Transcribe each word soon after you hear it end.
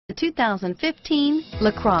The 2015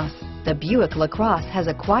 LaCrosse. The Buick LaCrosse has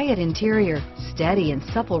a quiet interior, steady and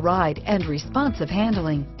supple ride, and responsive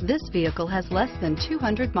handling. This vehicle has less than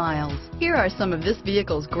 200 miles. Here are some of this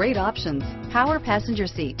vehicle's great options: power passenger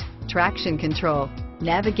seat, traction control,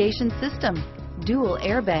 navigation system, dual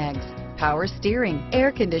airbags, power steering,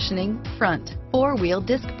 air conditioning, front, four-wheel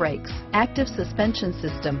disc brakes, active suspension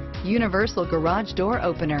system, universal garage door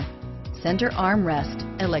opener, center armrest,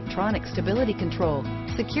 electronic stability control,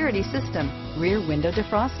 security system, rear window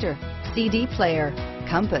defroster, CD player,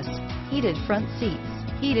 compass, heated front seats,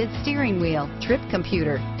 heated steering wheel, trip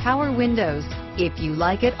computer, power windows. If you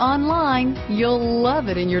like it online, you'll love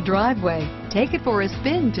it in your driveway. Take it for a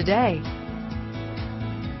spin today.